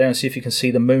to go out there and see if you can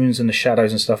see the moons and the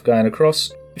shadows and stuff going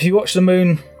across. If you watch the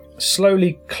moon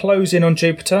slowly close in on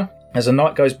Jupiter as the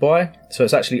night goes by, so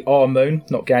it's actually our moon,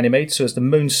 not Ganymede, so as the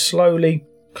moon slowly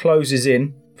closes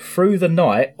in, through the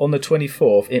night on the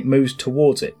 24th, it moves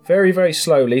towards it. Very, very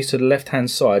slowly to the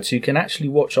left-hand side, so you can actually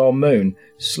watch our moon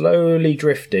slowly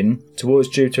drifting towards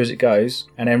Jupiter as it goes,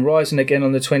 and then rising again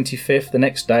on the 25th, the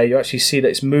next day, you actually see that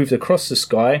it's moved across the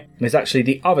sky, and it's actually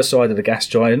the other side of the gas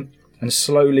giant, and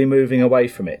slowly moving away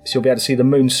from it. So you'll be able to see the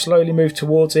moon slowly move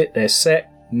towards it, they're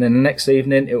set, and then the next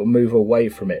evening it will move away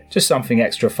from it. Just something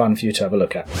extra fun for you to have a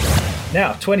look at.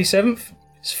 Now, 27th,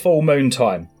 it's full moon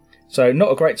time. So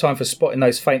not a great time for spotting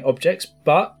those faint objects,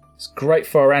 but it's great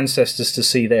for our ancestors to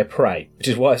see their prey, which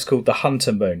is why it's called the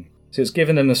hunter moon. So it's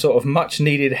given them a sort of much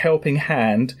needed helping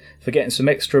hand for getting some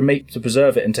extra meat to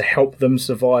preserve it and to help them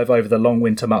survive over the long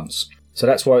winter months. So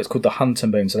that's why it's called the hunter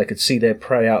moon, so they could see their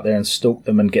prey out there and stalk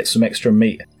them and get some extra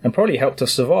meat, and probably helped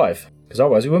us survive, because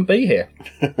otherwise we wouldn't be here.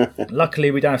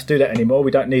 Luckily we don't have to do that anymore.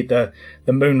 We don't need the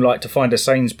moonlight to find a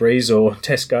Sainsbury's or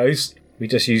Tesco's. We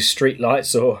just use street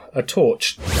lights or a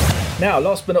torch. Now,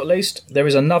 last but not least, there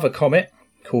is another comet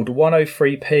called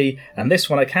 103P, and this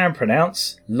one I can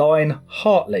pronounce, Line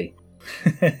Hartley.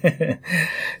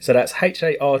 So that's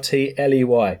Hartley.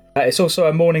 It's also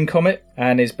a morning comet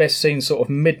and is best seen sort of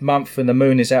mid-month when the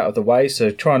moon is out of the way, so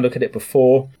try and look at it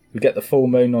before we get the full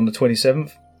moon on the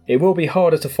 27th. It will be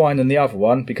harder to find than the other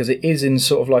one because it is in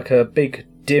sort of like a big,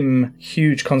 dim,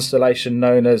 huge constellation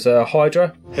known as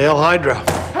Hydra. Hail Hydra!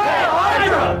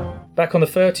 Back on the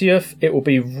 30th, it will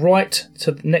be right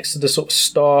next to the sort of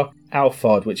star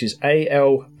Alphard, which is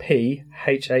Alphard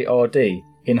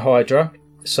in Hydra.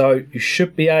 So you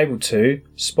should be able to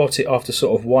spot it after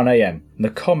sort of 1 a.m. And the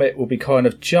comet will be kind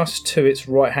of just to its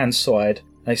right-hand side.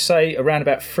 They say around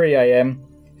about 3 a.m.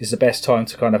 is the best time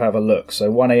to kind of have a look. So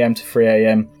 1 a.m. to 3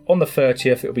 a.m. On the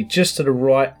 30th, it will be just to the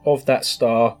right of that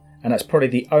star. And that's probably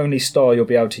the only star you'll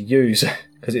be able to use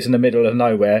because it's in the middle of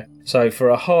nowhere. So for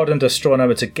a hardened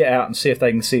astronomer to get out and see if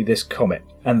they can see this comet.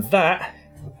 And that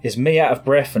is me out of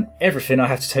breath and everything I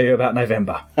have to tell you about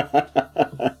November.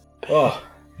 Oh,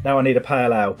 now I need a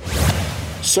pale ale.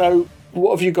 So,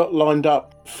 what have you got lined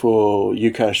up for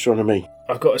UK astronomy?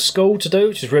 I've got a school to do,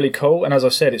 which is really cool. And as I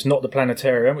said, it's not the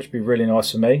planetarium, which would be really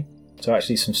nice for me. So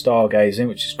actually some stargazing,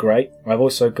 which is great. I've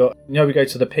also got, we go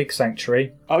to the pig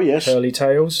sanctuary. Oh, yes. Curly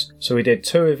Tails. So we did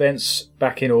 2 events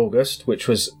back in August, which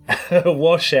was a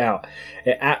washout.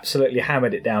 It absolutely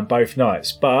hammered it down both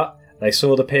nights. But they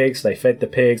saw the pigs, they fed the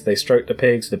pigs, they stroked the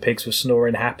pigs were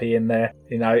snoring happy in there,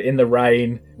 in the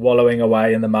rain, wallowing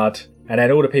away in the mud. And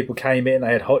then all the people came in,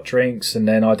 they had hot drinks, and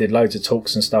then I did loads of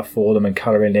talks and stuff for them and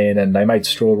colouring in, and they made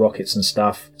straw rockets and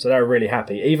stuff. So they were really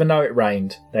happy. Even though it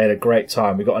rained, they had a great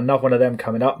time. We've got another one of them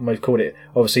coming up, and we've called it,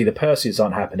 obviously the Perseids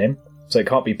aren't happening, so it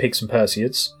can't be pigs and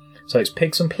Perseids. So it's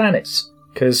pigs and planets,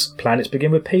 because planets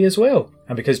begin with P as well.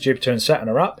 And because Jupiter and Saturn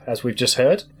are up, as we've just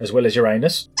heard, as well as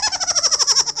Uranus,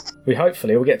 we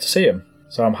hopefully will get to see them.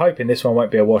 So I'm hoping this one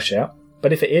won't be a washout.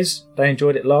 But if it is, they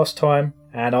enjoyed it last time,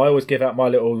 And I always give out my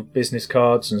little business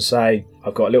cards and say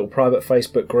I've got a little private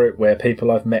Facebook group where people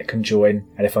I've met can join.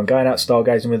 And if I'm going out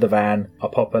stargazing with the van, I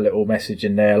pop a little message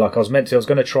in there like I was meant to. I was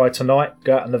going to try tonight,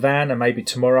 go out in the van, and maybe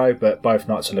tomorrow, but both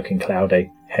nights are looking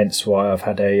cloudy. Hence why I've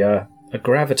had a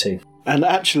gravity. And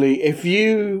actually, if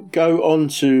you go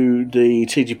onto the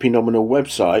TGP Nominal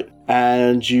website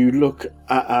and you look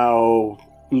at our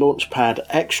Launchpad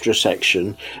Extra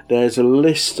section, there's a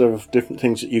list of different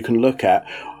things that you can look at.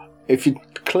 If you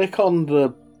click on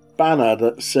the banner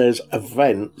that says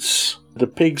events, the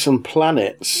Pigs and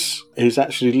Planets is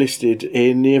actually listed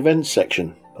in the events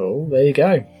section. Oh, there you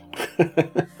go.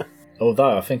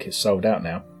 Although I think it's sold out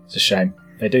now. It's a shame.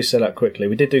 They do sell out quickly.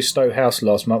 We did do Stowe House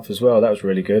last month as well. That was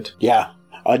really good. Yeah.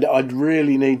 I'd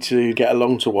really need to get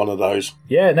along to one of those.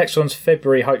 Yeah, next one's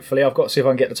February, hopefully. I've got to see if I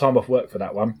can get the time off work for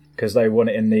that one, because they want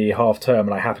it in the half term,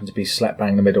 and I happen to be slap bang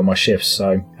in the middle of my shifts.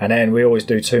 So, and then we always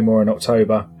do 2 more in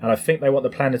October. And I think they want the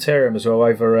planetarium as well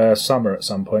over summer at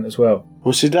some point as well.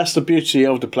 Well, see, that's the beauty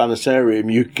of the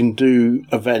planetarium. You can do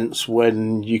events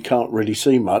when you can't really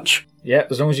see much. Yeah,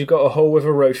 as long as you've got a hall with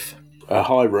a roof. A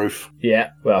high roof.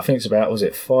 Yeah, well, I think it's about,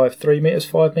 3 metres,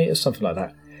 5 metres, something like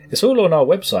that. It's all on our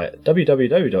website,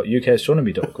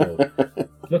 www.ukastronomy.org.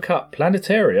 Look up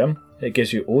Planetarium. It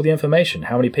gives you all the information,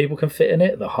 how many people can fit in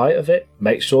it, the height of it,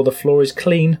 make sure the floor is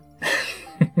clean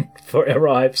before it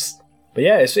arrives. But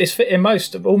yeah, it's fit in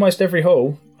almost every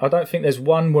hall. I don't think there's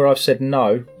one where I've said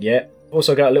no yet.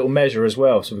 Also got a little measure as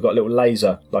well, so we've got a little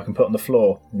laser that I can put on the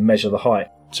floor and measure the height.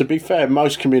 To be fair,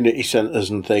 most community centres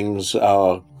and things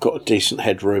are got a decent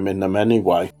headroom in them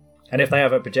anyway. And if they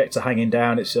have a projector hanging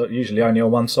down, it's usually only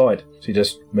on one side. So you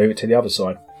just move it to the other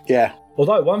side. Yeah.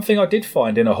 Although, one thing I did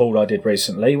find in a hall I did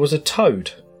recently was a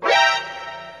toad.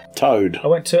 Toad? I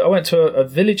went to a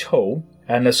village hall,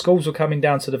 and the schools were coming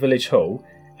down to the village hall,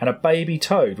 and a baby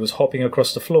toad was hopping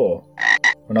across the floor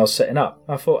when I was setting up.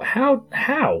 I thought, how?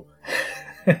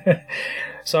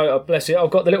 So, bless you,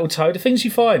 I've got the little toad. The things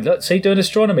you find, let's see, doing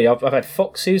astronomy. I've had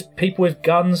foxes, people with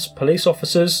guns, police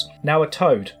officers, now a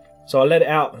toad. So I let it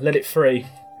out, let it free.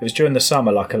 It was during the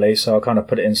summer, luckily, so I kind of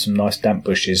put it in some nice damp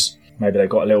bushes. Maybe they've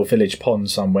got a little village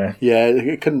pond somewhere. Yeah,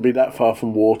 it couldn't be that far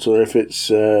from water if it's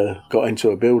got into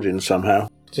a building somehow.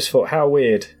 Just thought, how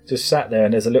weird. Just sat there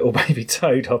and there's a little baby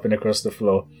toad hopping across the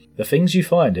floor. The things you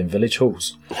find in village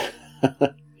halls.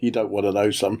 You don't want to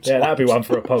know sometimes. Yeah, that'd be one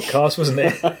for a podcast, wasn't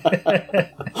it?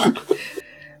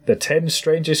 The 10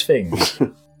 strangest things.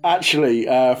 Actually,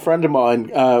 a friend of mine,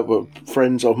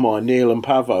 friends of mine, Neil and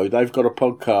Pavo, they've got a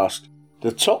podcast.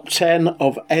 The Top 10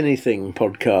 of Anything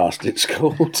podcast, it's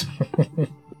called.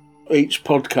 Each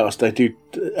podcast, they do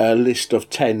a list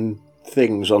of 10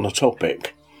 things on a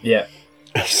topic. Yeah.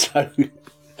 So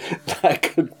that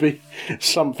could be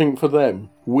something for them.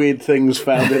 Weird things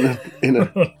found in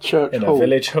a church in hall. In a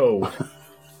village hall.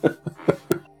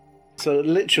 So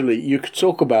literally, you could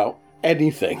talk about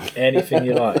anything. Anything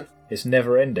you like. It's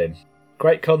never ending.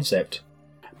 Great concept.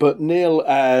 But Neil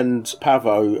and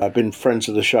Pavo have been friends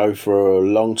of the show for a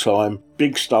long time.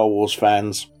 Big Star Wars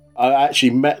fans. I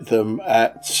actually met them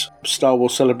at Star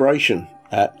Wars Celebration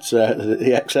at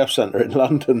the XF Centre in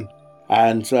London.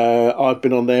 And I've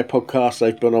been on their podcast,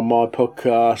 they've been on my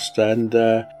podcast, and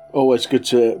always good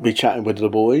to be chatting with the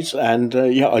boys. And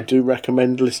yeah, I do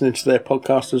recommend listening to their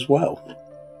podcast as well.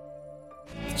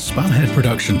 Spamhead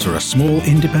Productions are a small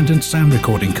independent sound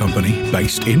recording company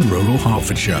based in rural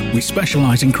Hertfordshire. We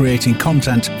specialise in creating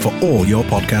content for all your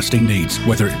podcasting needs,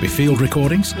 whether it be field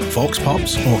recordings, vox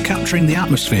pops, or capturing the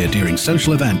atmosphere during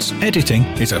social events. Editing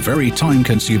is a very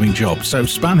time-consuming job, so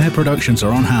Spamhead Productions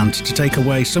are on hand to take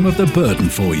away some of the burden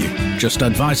for you. Just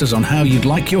advise us on how you'd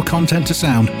like your content to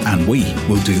sound, and we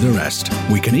will do the rest.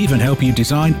 We can even help you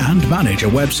design and manage a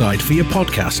website for your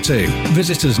podcast too.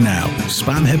 Visit us now,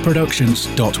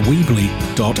 spamheadproductions.weebly.com.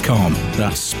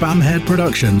 That's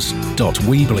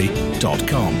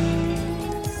spamheadproductions.weebly.com.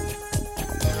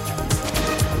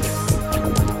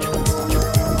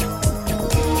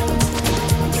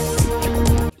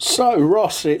 So,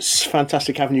 Ross, it's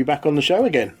fantastic having you back on the show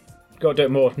again. Got to do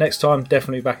it more. Next time,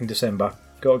 definitely back in December.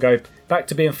 Got to go back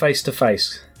to being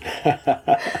face-to-face.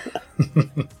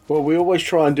 Well, we always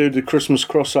try and do the Christmas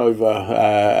crossover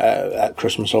at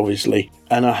Christmas, obviously,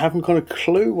 and I haven't got a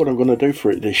clue what I'm going to do for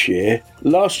it this year.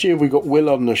 Last year we got Will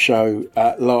on the show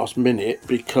at last minute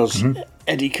because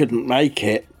Eddie couldn't make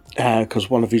it because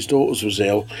one of his daughters was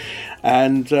ill,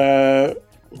 and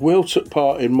Will took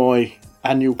part in my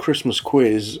annual Christmas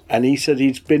quiz, and he said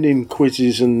he's been in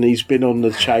quizzes and he's been on the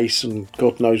chase and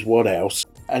God knows what else.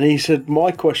 And he said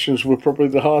my questions were probably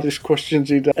the hardest questions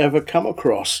he'd ever come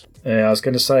across. Yeah, I was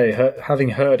going to say, having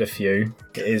heard a few,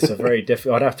 it is a very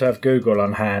difficult. I'd have to have Google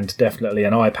on hand, definitely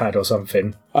an iPad or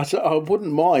something. I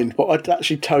wouldn't mind, but I'd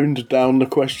actually toned down the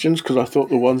questions because I thought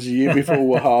the ones the year before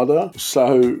were harder.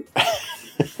 So,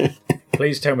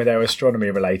 please tell me they were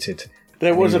astronomy related.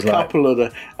 There was a couple of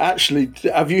the. Actually,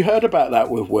 have you heard about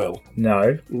that with Will?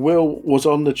 No. Will was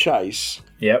on the chase.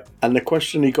 Yep. And the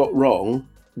question he got wrong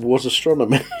was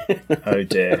astronomy. Oh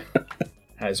dear.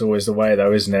 That's always the way,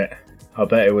 though, isn't it? I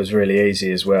bet it was really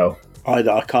easy as well.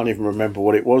 I can't even remember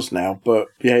what it was now, but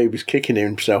yeah, he was kicking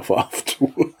himself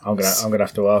afterwards. I'm gonna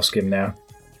have to ask him now.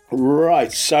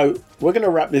 Right, so we're going to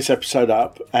wrap this episode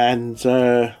up, and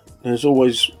there's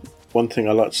always one thing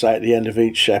I like to say at the end of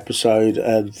each episode,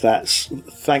 and that's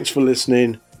thanks for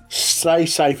listening. Stay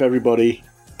safe, everybody,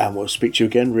 and we'll speak to you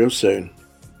again real soon.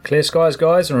 Clear skies,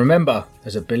 guys, and remember,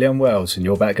 there's a billion worlds in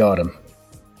your back garden.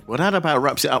 Well, that about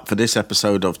wraps it up for this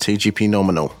episode of TGP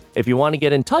Nominal. If you want to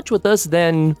get in touch with us,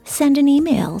 then send an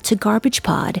email to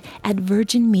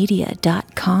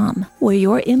garbagepod@virginmedia.com, where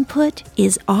your input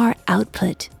is our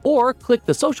output. Or click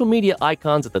the social media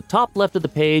icons at the top left of the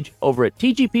page over at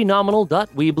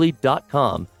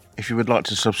tgpnominal.weebly.com. If you would like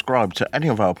to subscribe to any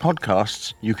of our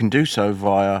podcasts, you can do so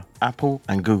via Apple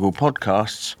and Google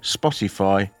Podcasts,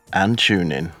 Spotify, and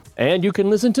TuneIn. And you can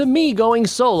listen to me going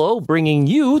solo, bringing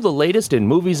you the latest in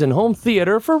movies and home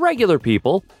theater for regular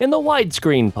people in the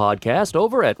Widescreen podcast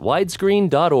over at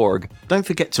widescreen.org. Don't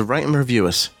forget to rate and review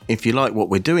us. If you like what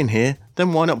we're doing here,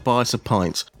 then why not buy us a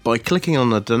pint by clicking on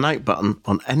the donate button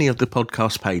on any of the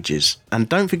podcast pages. And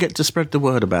don't forget to spread the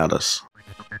word about us.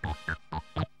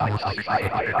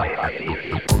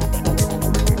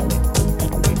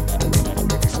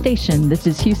 Station, this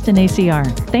is Houston ACR.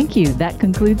 Thank you. That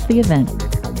concludes the event.